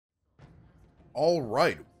All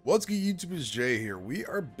right, what's good YouTube, it's Jay here. We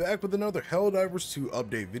are back with another Helldivers 2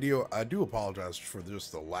 update video. I do apologize for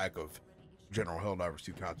just the lack of general Helldivers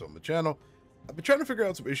 2 content on the channel. I've been trying to figure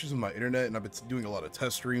out some issues with my internet, and I've been doing a lot of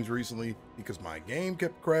test streams recently because my game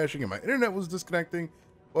kept crashing and my internet was disconnecting.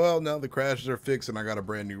 Well, now the crashes are fixed and I got a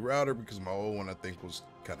brand new router because my old one I think was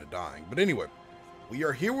kind of dying. But anyway, we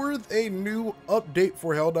are here with a new update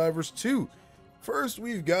for Helldivers 2. First,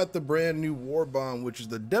 we've got the brand new WARBOND, which is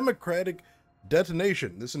the democratic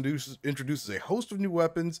detonation. This introduces a host of new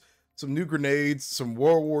weapons, some new grenades, some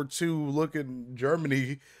World War II looking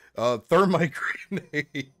Germany thermite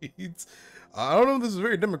grenades. I don't know if this is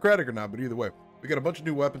very democratic or not, but either way, we got a bunch of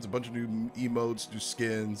new weapons, a bunch of new emotes, new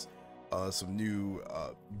skins, some new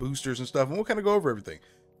boosters and stuff, and we'll kind of go over everything.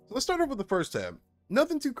 So let's start off with the first tab.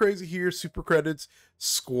 Nothing too crazy here. Super credits,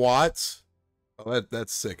 squats. Oh,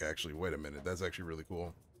 that's sick, actually. Wait a minute. That's actually really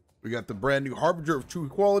cool. We got the brand new Harbinger of True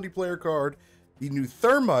Equality player card, the new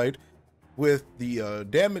Thermite with the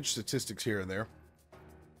damage statistics here and there,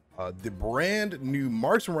 the brand new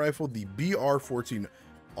marksman rifle, the BR-14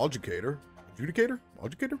 Adjudicator,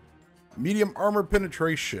 medium armor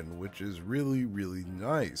penetration, which is really, really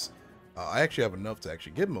nice. I actually have enough to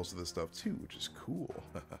actually get most of this stuff too, which is cool.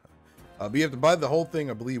 But you have to buy the whole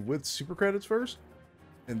thing, I believe, with super credits first,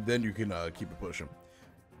 and then you can keep it pushing.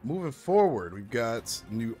 Moving forward, we've got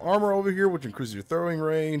new armor over here, which increases your throwing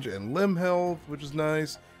range and limb health, which is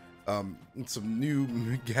nice. And some new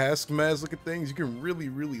gas mask looking things. You can really,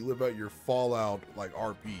 really live out your Fallout like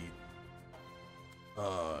RP.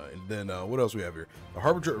 And then what else we have here? The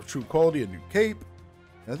Harbinger of True Quality, a new cape.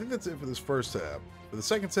 And I think that's it for this first tab. For the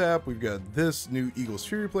second tab, we've got this new Eagle's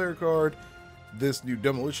Fury player card, this new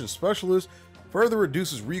Demolition Specialist. Further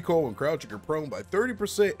reduces recoil when crouching or prone by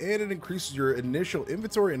 30%, and it increases your initial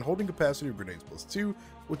inventory and holding capacity of grenades +2,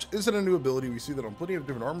 which isn't a new ability. We see that on plenty of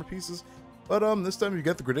different armor pieces, but this time you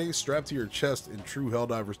got the grenade strapped to your chest in true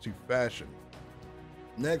Helldivers 2 fashion.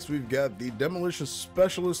 Next, we've got the Demolition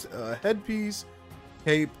Specialist headpiece,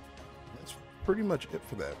 cape. That's pretty much it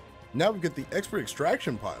for that. Now we get the Expert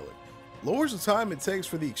Extraction Pilot. Lowers the time it takes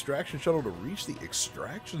for the extraction shuttle to reach the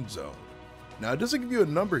extraction zone. Now, it doesn't give you a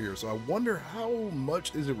number here, so I wonder how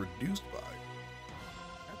much is it reduced by.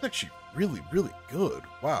 That's actually really, really good.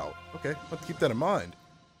 Wow. Okay, I'll have to keep that in mind.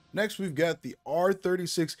 Next, we've got the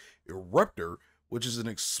R36 Eruptor, which is an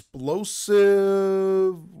explosive...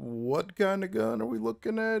 What kind of gun are we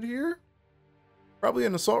looking at here? Probably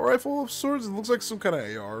an assault rifle of sorts. It looks like some kind of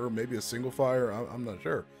AR, or maybe a single fire. I'm not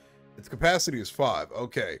sure. Its capacity is 5.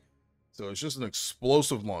 Okay. So it's just an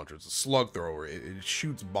explosive launcher. It's a slug thrower. It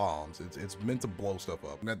shoots bombs. It's meant to blow stuff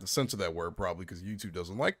up. And I have to censor that word probably because YouTube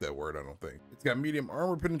doesn't like that word, I don't think. It's got medium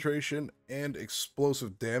armor penetration and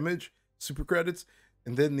explosive damage, super credits,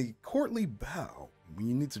 and then the courtly bow.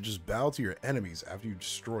 You need to just bow to your enemies after you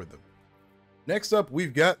destroy them. Next up,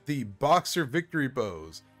 we've got the Boxer Victory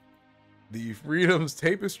Pose, the Freedom's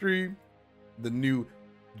Tapestry, the new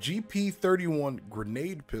GP31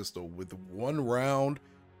 grenade pistol with 1 round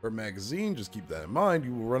per magazine. Just keep that in mind.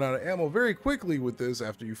 You will run out of ammo very quickly with this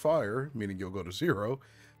after you fire, meaning you'll go to 0.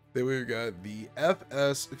 Then we've got the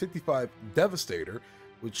FS55 Devastator,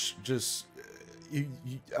 which just I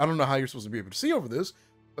don't know how you're supposed to be able to see over this,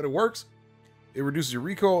 but it works. It reduces your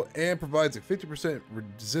recoil and provides a 50%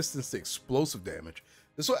 resistance to explosive damage.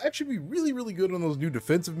 This will actually be really, really good on those new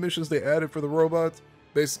defensive missions they added for the robots.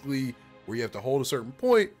 Basically, where you have to hold a certain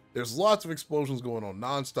point, there's lots of explosions going on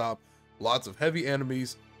nonstop, lots of heavy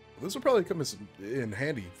enemies. This will probably come in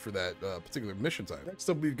handy for that particular mission type. Next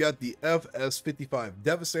up, we've got the FS55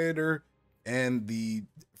 Devastator and the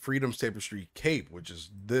Freedom's Tapestry Cape, which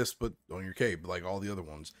is this, but on your cape, like all the other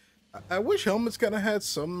ones. I wish helmets kind of had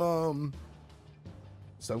some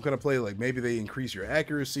kind of play, like maybe they increase your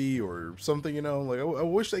accuracy or something, you know? Like I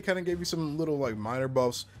wish they kind of gave you some little like minor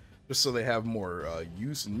buffs just so they have more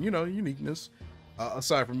use and, you know, uniqueness.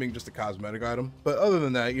 Aside from being just a cosmetic item, but other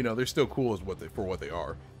than that, you know, they're still cool as for what they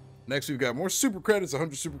are. Next, we've got more super credits,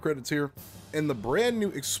 100 super credits here, and the brand new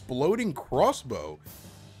exploding crossbow.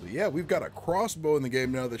 So yeah, we've got a crossbow in the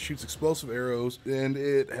game now that shoots explosive arrows, and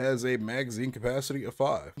it has a magazine capacity of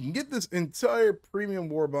 5. You can get this entire premium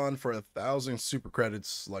WARBOND for 1,000 super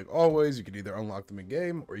credits. Like always, you can either unlock them in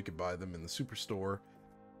game or you can buy them in the superstore.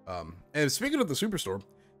 And speaking of the superstore,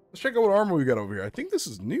 let's check out what armor we got over here. I think this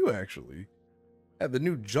is new actually. Yeah, the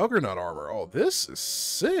new Juggernaut armor. Oh, this is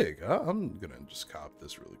sick. I'm gonna just cop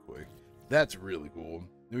this really quick. That's really cool.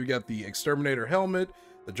 Then we got the Exterminator helmet,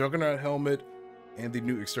 the Juggernaut helmet, and the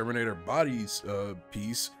new Exterminator bodies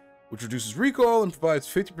piece, which reduces recoil and provides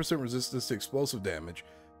 50% resistance to explosive damage.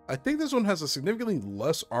 I think this one has a significantly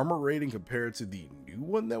less armor rating compared to the new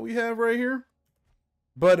one that we have right here.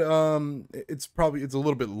 but it's a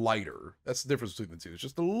little bit lighter. That's the difference between the two. It's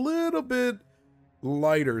just a little bit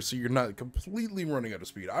lighter, so you're not completely running out of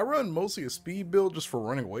speed. I run mostly a speed build just for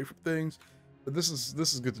running away from things, but this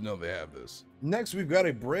is good to know they have this. Next, we've got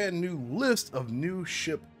a brand new list of new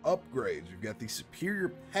ship upgrades. We've got the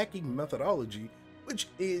superior packing methodology, which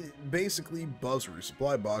is basically buffs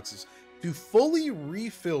resupply boxes to fully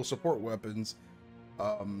refill support weapons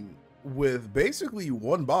with basically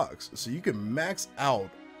one box. So you can max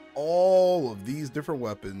out all of these different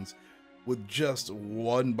weapons with just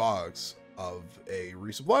one box of a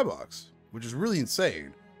resupply box, which is really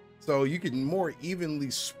insane. So you can more evenly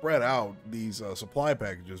spread out these supply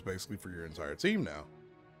packages basically for your entire team now.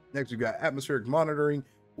 Next, we've got atmospheric monitoring,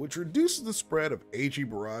 which reduces the spread of HE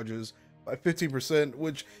barrages by 15%,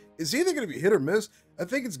 which is either going to be hit or miss. I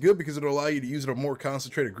think it's good because it'll allow you to use it on more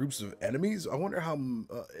concentrated groups of enemies. I wonder how,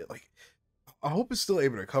 I hope it's still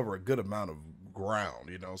able to cover a good amount of ground,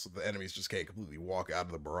 you know, so the enemies just can't completely walk out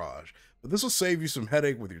of the barrage. But this will save you some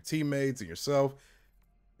headache with your teammates and yourself.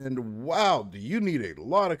 And wow, do you need a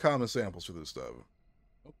lot of common samples for this stuff?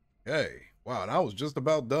 Okay, wow, and I was just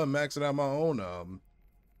about done maxing out my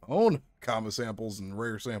own common samples and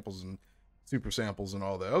rare samples and super samples and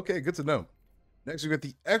all that. Okay, good to know. Next, we've got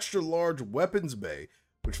the extra large weapons bay,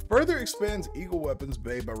 which further expands Eagle Weapons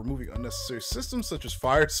Bay by removing unnecessary systems such as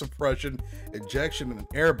fire suppression, ejection, and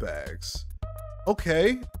airbags.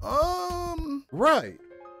 Okay, right.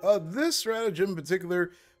 This stratagem in particular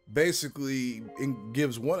basically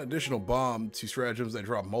gives one additional bomb to stratagems that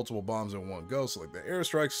drop multiple bombs in one go. So like the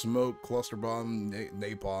airstrike, smoke, cluster bomb,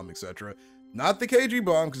 napalm, etc. Not the KG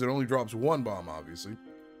bomb, because it only drops one bomb, obviously.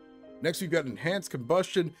 Next, we've got enhanced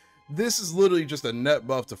combustion. This is literally just a net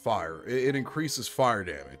buff to fire. It increases fire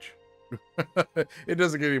damage. It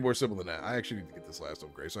doesn't get any more simple than that. I actually need to get this last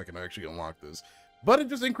upgrade so I can actually unlock this. But it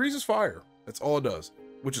just increases fire. That's all it does,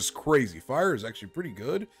 which is crazy. Fire is actually pretty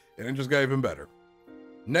good, and it just got even better.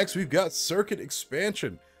 Next, we've got circuit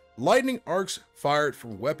expansion. Lightning arcs fired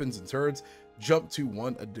from weapons and turrets jump to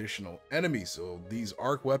one additional enemy. So these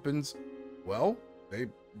arc weapons, well, they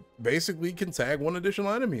basically can tag one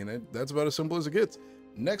additional enemy, and that's about as simple as it gets.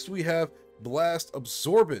 Next, we have blast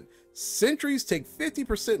absorbent. Sentries take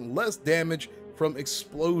 50% less damage from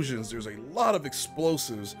explosions. There's a lot of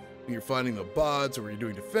explosives when you're fighting the bots, or when you're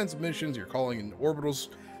doing defense missions, you're calling in orbitals.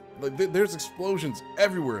 Like, there's explosions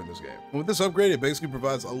everywhere in this game. And with this upgrade, it basically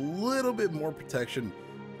provides a little bit more protection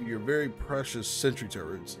to your very precious sentry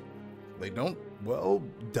turrets. They don't, well,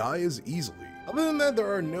 die as easily. Other than that,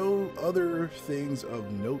 there are no other things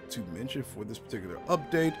of note to mention for this particular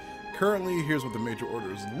update. Currently, here's what the major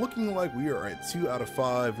order is looking like. We are at 2 out of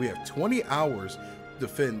 5. We have 20 hours to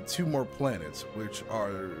defend 2 more planets, which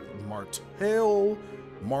are Martell,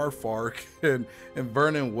 Marfark, and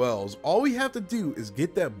Vernon Wells. All we have to do is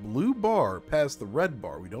get that blue bar past the red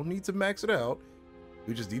bar. We don't need to max it out.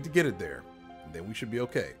 We just need to get it there, and then we should be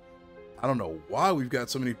okay. I don't know why we've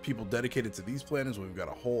got so many people dedicated to these planets when we've got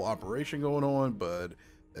a whole operation going on, but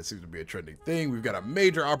that seems to be a trending thing. We've got a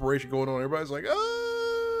major operation going on. Everybody's like,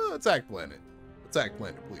 attack planet,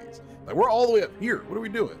 please. Like, we're all the way up here. What are we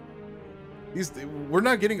doing? We're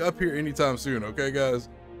not getting up here anytime soon, okay, guys?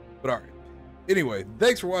 But all right. Anyway,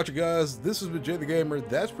 thanks for watching, guys. This has been Jay the Gamer.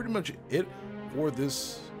 That's pretty much it for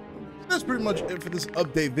this. That's pretty much it for this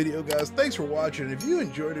update video, guys. Thanks for watching. If you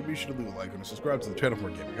enjoyed it, be sure to leave a like and subscribe to the channel for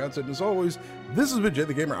more gaming content. And as always, this has been Jay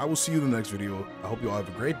the Gamer. I will see you in the next video. I hope you all have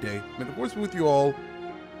a great day. May the force be with you all.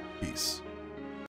 Peace.